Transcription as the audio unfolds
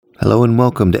Hello and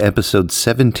welcome to episode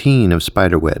 17 of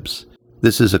Spiderwebs.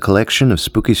 This is a collection of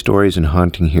spooky stories and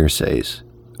haunting hearsays.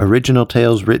 Original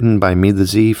tales written by me, the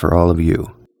Z, for all of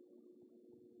you.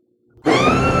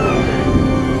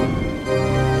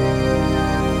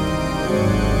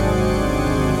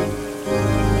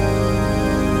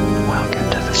 Welcome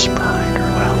to the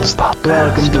Spiderwebs podcast.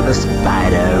 Welcome to the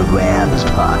Spiderwebs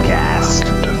podcast.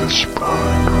 Welcome to the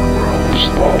Spiderwebs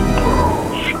podcast.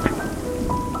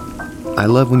 I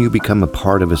love when you become a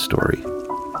part of a story,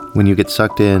 when you get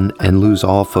sucked in and lose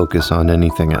all focus on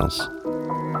anything else.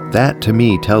 That, to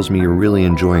me, tells me you're really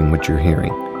enjoying what you're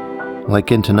hearing.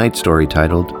 Like in tonight's story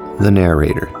titled, The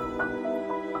Narrator.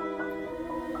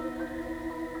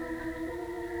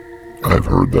 I've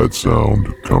heard that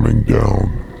sound coming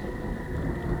down,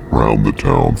 round the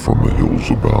town from the hills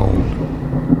abound.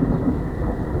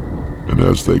 And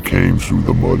as they came through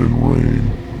the mud and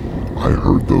rain, I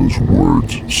heard those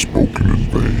words spoken in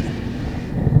vain.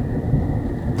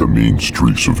 The mean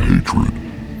streaks of hatred,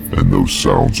 and those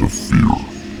sounds of fear,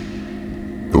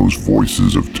 those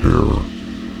voices of terror,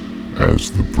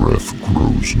 as the breath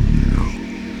grows near.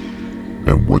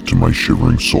 And what to my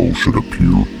shivering soul should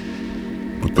appear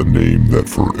but the name that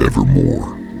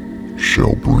forevermore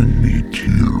shall bring me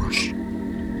tears.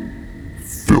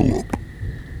 Philip.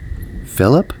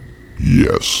 Philip?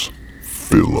 Yes,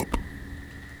 Philip.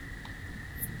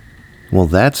 Well,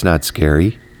 that's not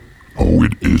scary. Oh,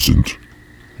 it isn't?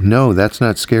 No, that's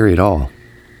not scary at all.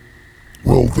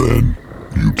 Well then,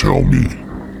 you tell me.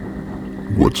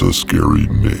 What's a scary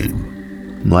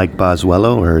name? Like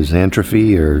Boswello or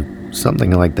Xanthropy or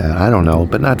something like that. I don't know,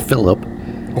 but not Philip.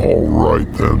 All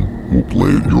right then, we'll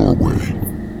play it your way.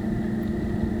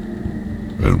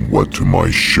 And what to my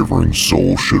shivering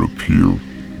soul should appear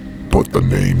but the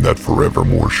name that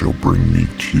forevermore shall bring me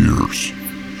tears?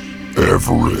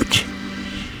 Everett.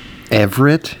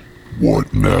 Everett?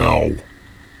 What now?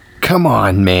 Come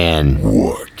on, man.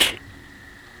 What?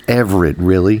 Everett,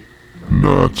 really?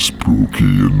 Not spooky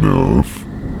enough?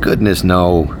 Goodness,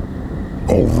 no.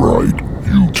 All right,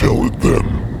 you tell it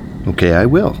then. Okay, I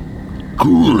will.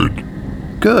 Good.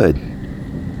 Good.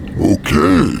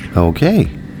 Okay, Okay,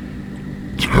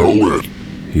 tell it.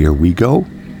 here we go.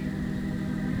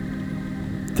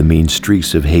 The mean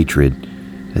streaks of hatred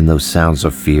and those sounds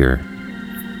of fear,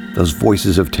 those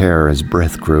voices of terror as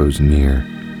breath grows near,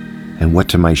 and what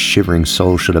to my shivering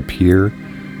soul should appear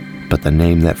but the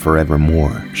name that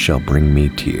forevermore shall bring me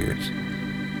tears.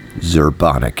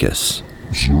 Zerbonicus.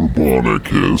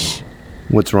 Zerbonicus.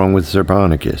 What's wrong with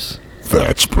Zerbonicus?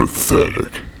 That's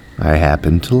pathetic. I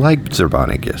happen to like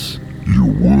Zerbonicus. You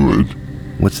would?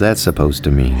 What's that supposed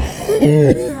to mean?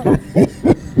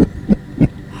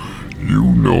 You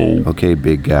know. Okay,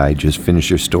 big guy, just finish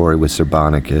your story with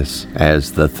Zerbonicus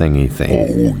as the thingy thing.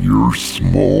 Oh, you're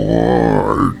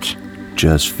smart.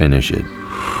 Just finish it.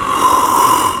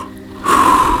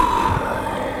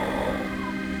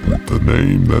 With the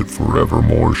name that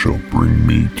forevermore shall bring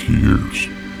me tears.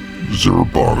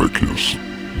 Zerbonicus.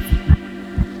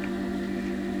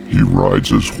 He rides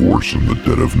his horse in the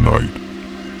dead of night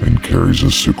and carries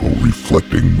a sickle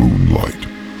reflecting moonlight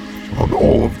on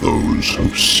all of those who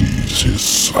sees his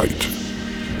sight,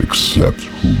 except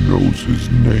who knows his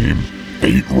name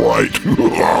ain't right.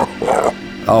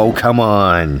 Oh, come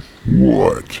on.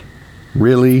 What?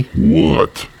 Really?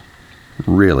 What?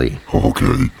 Really?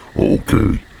 Okay,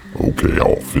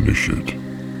 I'll finish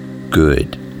it.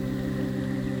 Good.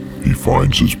 He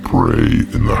finds his prey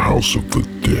in the house of the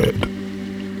dead,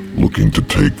 looking to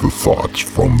take the thoughts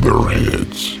from their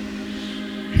heads.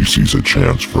 He sees a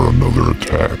chance for another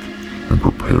attack and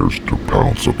prepares to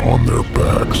pounce upon their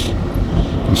backs.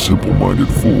 The simple-minded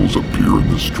fools appear in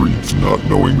the streets not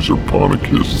knowing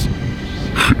Zerbonicus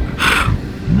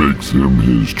makes him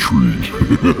his treat.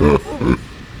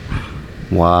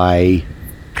 Why?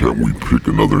 Can't we pick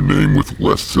another name with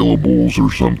less syllables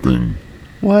or something?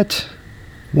 What?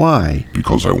 Why?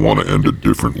 Because I want to end it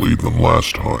differently than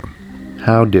last time.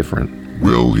 How different?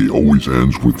 Well, he always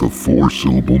ends with a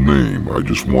 4-syllable name. I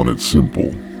just want it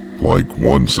simple. Like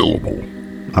 1 syllable.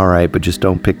 Alright, but just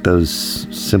don't pick those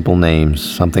simple names.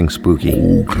 Something spooky.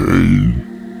 Okay.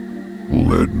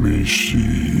 Let me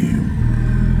see.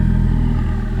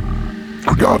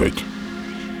 I got it.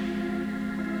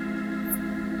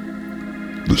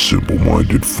 The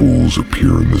simple-minded fools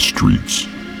appear in the streets,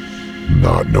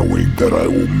 not knowing that I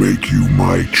will make you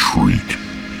my treat.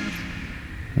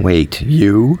 Wait,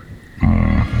 you?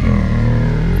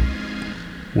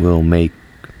 Will make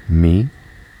me?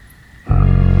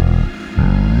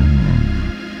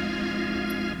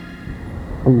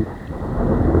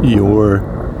 You're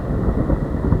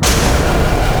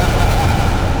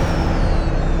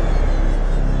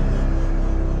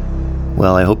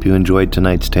Well, I hope you enjoyed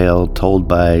tonight's tale, told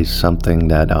by something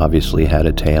that obviously had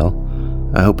a tail.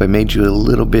 I hope I made you a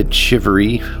little bit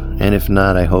shivery, and if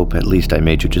not, I hope at least I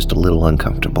made you just a little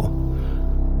uncomfortable.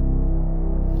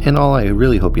 And I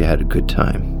really hope you had a good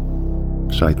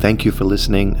time. So I thank you for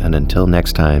listening, and until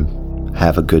next time,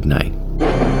 have a good night.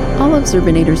 All of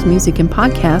Zerbinator's music and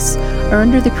podcasts are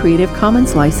under the Creative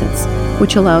Commons license,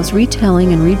 which allows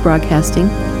retelling and rebroadcasting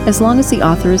as long as the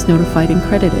author is notified and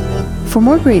credited. For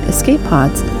more great escape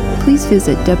pods, please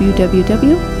visit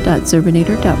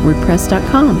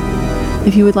www.zerbinator.wordpress.com.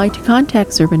 If you would like to contact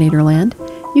Zerbinatorland,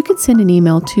 you can send an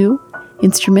email to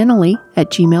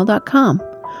instrumentally@gmail.com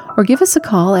or give us a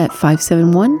call at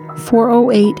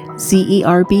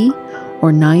 571-408-ZERB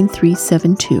or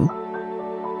 9372.